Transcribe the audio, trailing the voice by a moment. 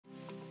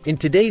In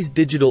today's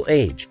digital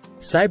age,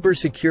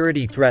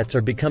 cybersecurity threats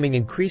are becoming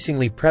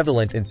increasingly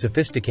prevalent and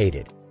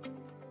sophisticated.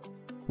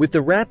 With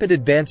the rapid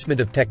advancement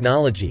of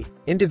technology,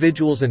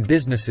 individuals and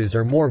businesses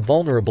are more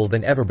vulnerable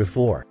than ever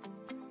before.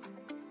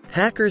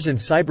 Hackers and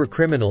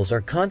cybercriminals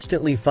are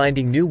constantly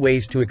finding new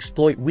ways to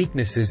exploit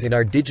weaknesses in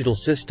our digital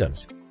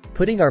systems,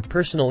 putting our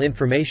personal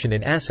information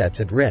and assets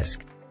at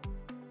risk.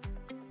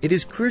 It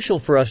is crucial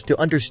for us to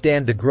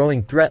understand the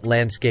growing threat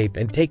landscape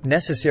and take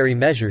necessary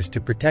measures to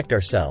protect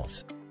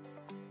ourselves.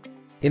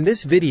 In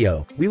this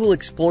video, we will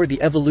explore the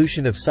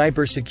evolution of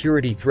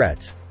cybersecurity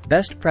threats,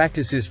 best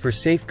practices for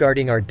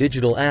safeguarding our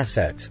digital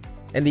assets,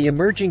 and the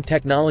emerging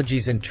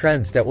technologies and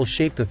trends that will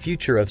shape the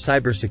future of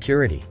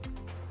cybersecurity.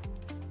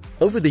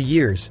 Over the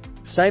years,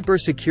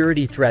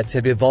 cybersecurity threats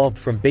have evolved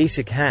from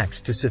basic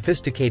hacks to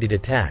sophisticated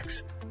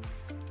attacks.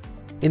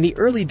 In the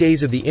early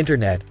days of the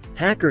Internet,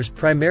 hackers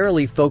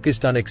primarily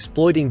focused on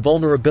exploiting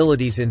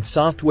vulnerabilities in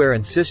software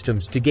and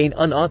systems to gain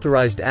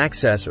unauthorized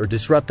access or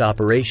disrupt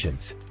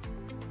operations.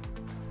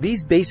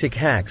 These basic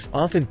hacks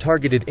often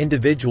targeted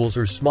individuals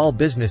or small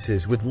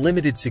businesses with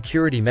limited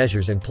security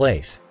measures in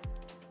place.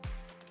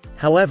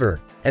 However,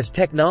 as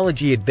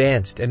technology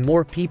advanced and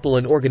more people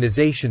and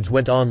organizations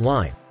went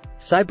online,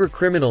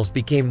 cybercriminals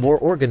became more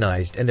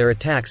organized and their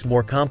attacks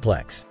more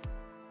complex.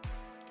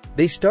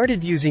 They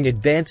started using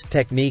advanced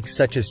techniques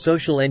such as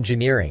social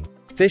engineering,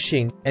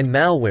 phishing, and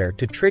malware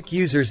to trick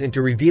users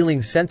into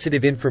revealing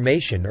sensitive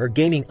information or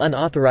gaining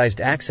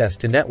unauthorized access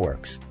to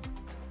networks.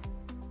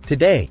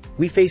 Today,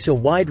 we face a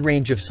wide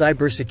range of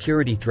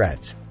cybersecurity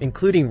threats,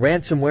 including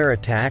ransomware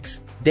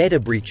attacks, data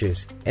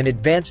breaches, and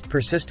advanced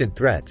persistent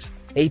threats,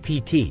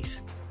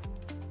 APTs.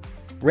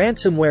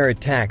 Ransomware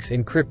attacks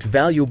encrypt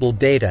valuable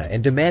data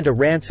and demand a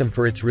ransom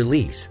for its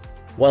release,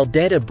 while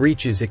data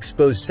breaches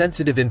expose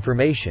sensitive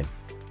information,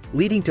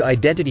 leading to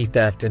identity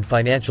theft and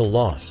financial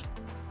loss.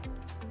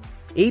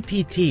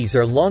 APTs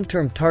are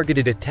long-term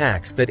targeted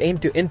attacks that aim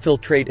to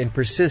infiltrate and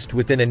persist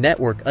within a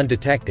network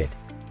undetected.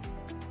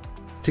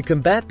 To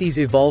combat these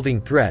evolving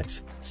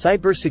threats,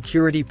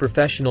 cybersecurity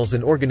professionals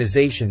and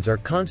organizations are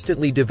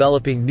constantly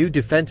developing new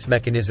defense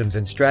mechanisms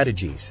and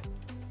strategies.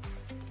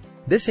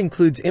 This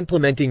includes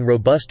implementing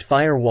robust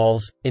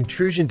firewalls,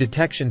 intrusion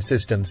detection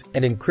systems,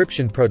 and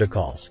encryption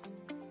protocols.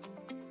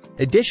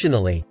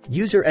 Additionally,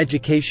 user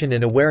education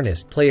and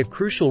awareness play a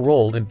crucial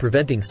role in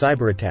preventing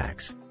cyber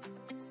attacks.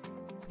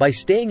 By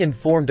staying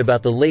informed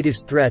about the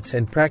latest threats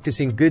and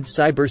practicing good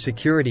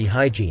cybersecurity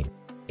hygiene,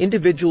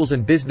 individuals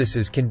and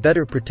businesses can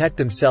better protect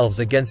themselves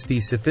against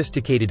these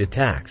sophisticated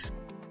attacks.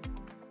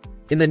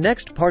 In the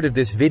next part of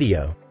this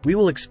video, we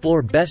will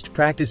explore best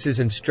practices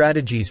and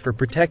strategies for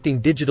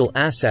protecting digital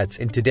assets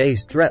in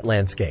today's threat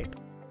landscape.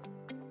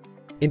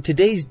 In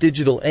today's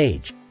digital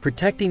age,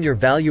 protecting your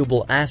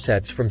valuable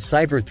assets from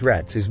cyber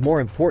threats is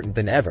more important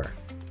than ever.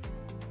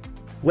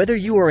 Whether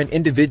you are an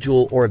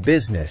individual or a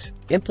business,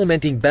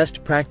 implementing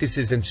best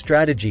practices and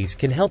strategies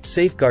can help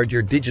safeguard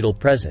your digital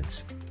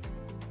presence.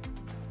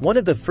 One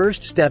of the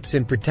first steps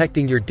in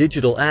protecting your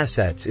digital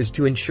assets is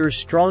to ensure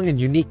strong and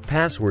unique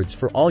passwords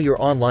for all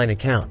your online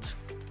accounts.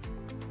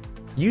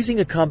 Using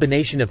a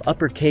combination of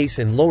uppercase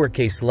and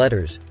lowercase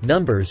letters,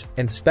 numbers,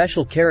 and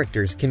special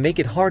characters can make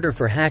it harder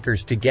for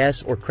hackers to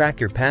guess or crack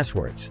your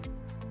passwords.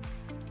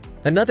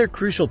 Another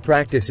crucial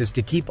practice is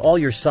to keep all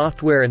your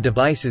software and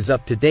devices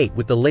up to date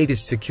with the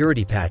latest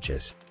security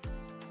patches.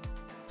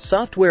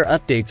 Software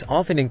updates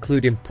often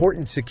include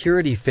important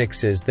security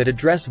fixes that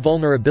address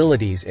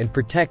vulnerabilities and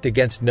protect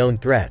against known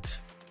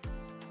threats.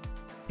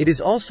 It is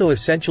also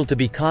essential to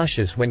be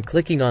cautious when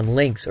clicking on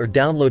links or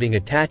downloading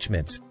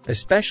attachments,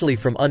 especially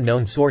from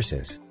unknown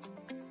sources.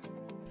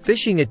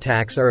 Phishing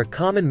attacks are a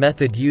common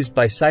method used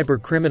by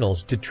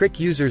cybercriminals to trick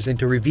users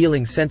into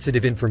revealing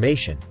sensitive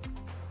information.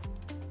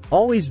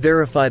 Always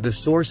verify the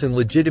source and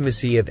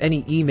legitimacy of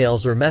any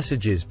emails or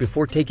messages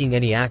before taking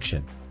any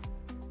action.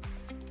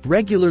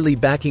 Regularly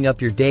backing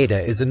up your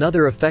data is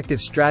another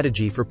effective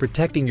strategy for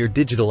protecting your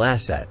digital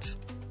assets.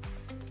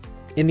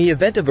 In the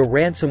event of a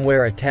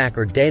ransomware attack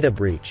or data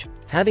breach,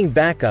 having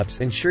backups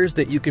ensures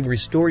that you can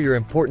restore your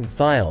important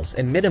files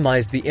and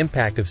minimize the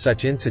impact of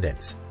such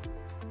incidents.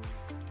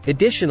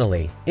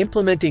 Additionally,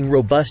 implementing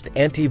robust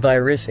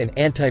antivirus and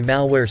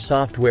anti-malware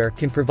software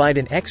can provide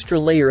an extra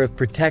layer of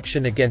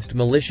protection against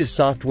malicious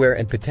software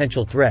and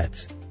potential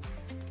threats.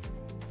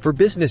 For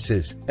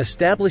businesses,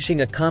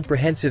 establishing a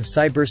comprehensive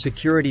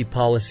cybersecurity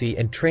policy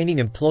and training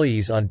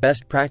employees on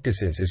best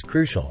practices is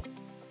crucial.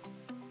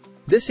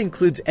 This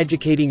includes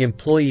educating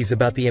employees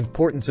about the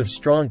importance of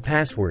strong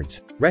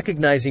passwords,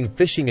 recognizing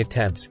phishing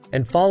attempts,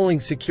 and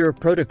following secure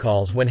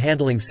protocols when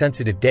handling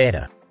sensitive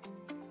data.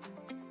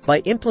 By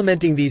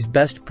implementing these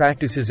best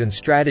practices and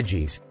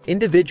strategies,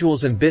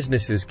 individuals and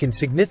businesses can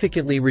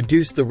significantly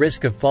reduce the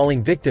risk of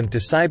falling victim to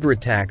cyber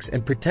attacks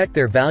and protect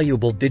their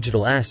valuable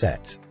digital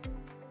assets.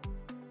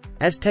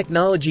 As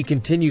technology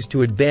continues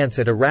to advance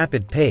at a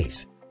rapid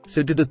pace,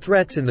 so do the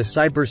threats in the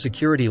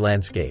cybersecurity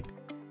landscape.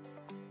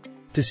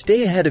 To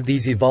stay ahead of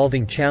these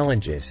evolving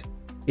challenges,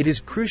 it is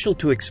crucial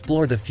to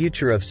explore the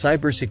future of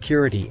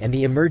cybersecurity and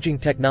the emerging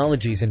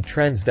technologies and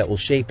trends that will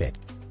shape it.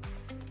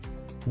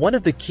 One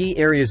of the key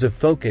areas of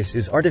focus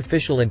is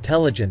artificial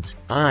intelligence,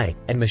 AI,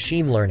 and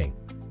machine learning.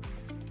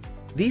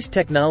 These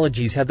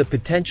technologies have the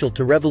potential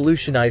to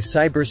revolutionize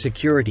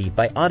cybersecurity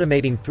by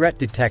automating threat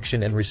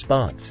detection and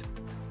response.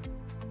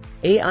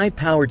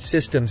 AI-powered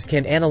systems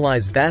can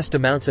analyze vast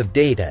amounts of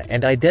data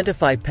and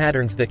identify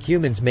patterns that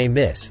humans may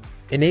miss,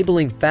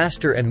 enabling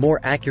faster and more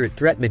accurate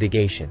threat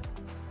mitigation.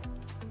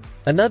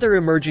 Another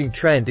emerging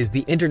trend is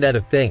the Internet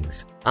of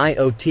Things,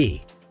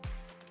 IoT.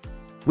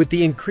 With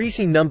the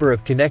increasing number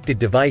of connected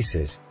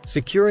devices,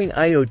 securing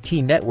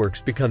IoT networks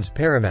becomes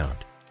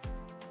paramount.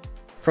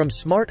 From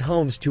smart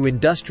homes to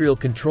industrial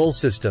control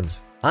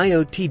systems,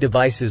 IoT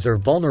devices are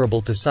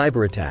vulnerable to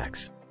cyber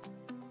attacks.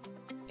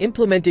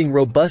 Implementing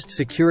robust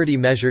security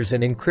measures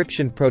and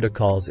encryption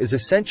protocols is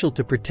essential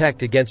to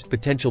protect against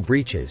potential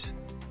breaches.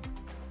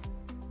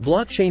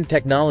 Blockchain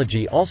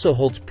technology also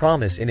holds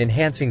promise in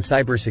enhancing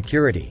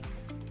cybersecurity.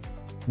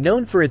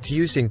 Known for its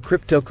use in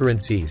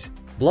cryptocurrencies,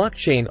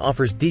 blockchain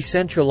offers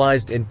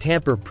decentralized and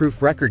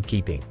tamper-proof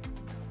record-keeping.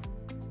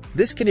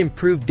 This can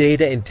improve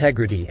data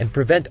integrity and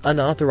prevent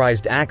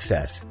unauthorized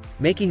access,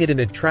 making it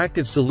an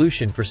attractive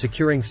solution for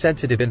securing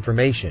sensitive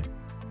information.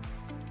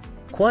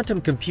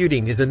 Quantum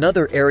computing is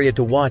another area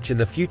to watch in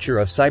the future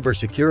of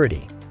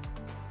cybersecurity.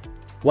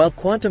 While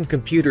quantum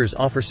computers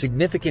offer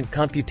significant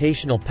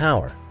computational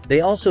power,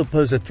 they also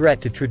pose a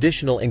threat to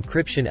traditional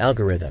encryption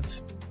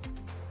algorithms.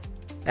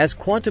 As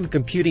quantum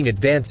computing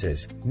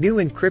advances, new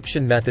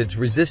encryption methods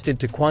resistant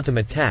to quantum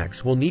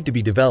attacks will need to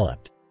be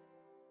developed.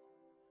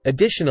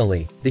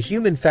 Additionally, the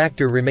human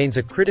factor remains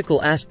a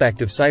critical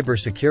aspect of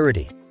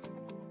cybersecurity.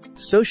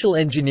 Social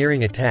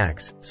engineering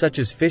attacks, such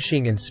as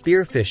phishing and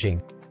spear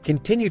phishing,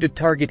 continue to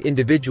target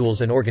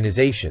individuals and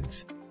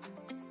organizations.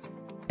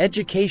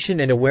 Education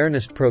and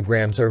awareness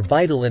programs are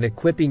vital in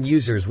equipping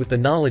users with the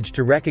knowledge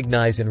to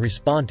recognize and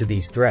respond to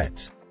these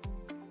threats.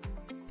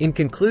 In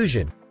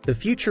conclusion, the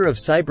future of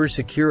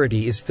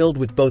cybersecurity is filled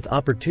with both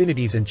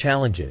opportunities and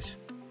challenges.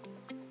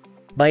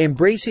 By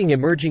embracing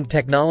emerging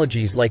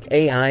technologies like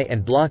AI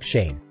and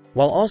blockchain,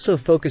 while also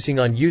focusing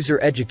on user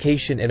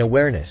education and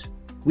awareness,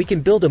 we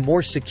can build a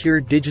more secure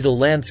digital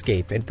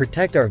landscape and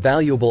protect our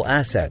valuable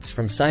assets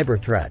from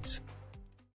cyber threats.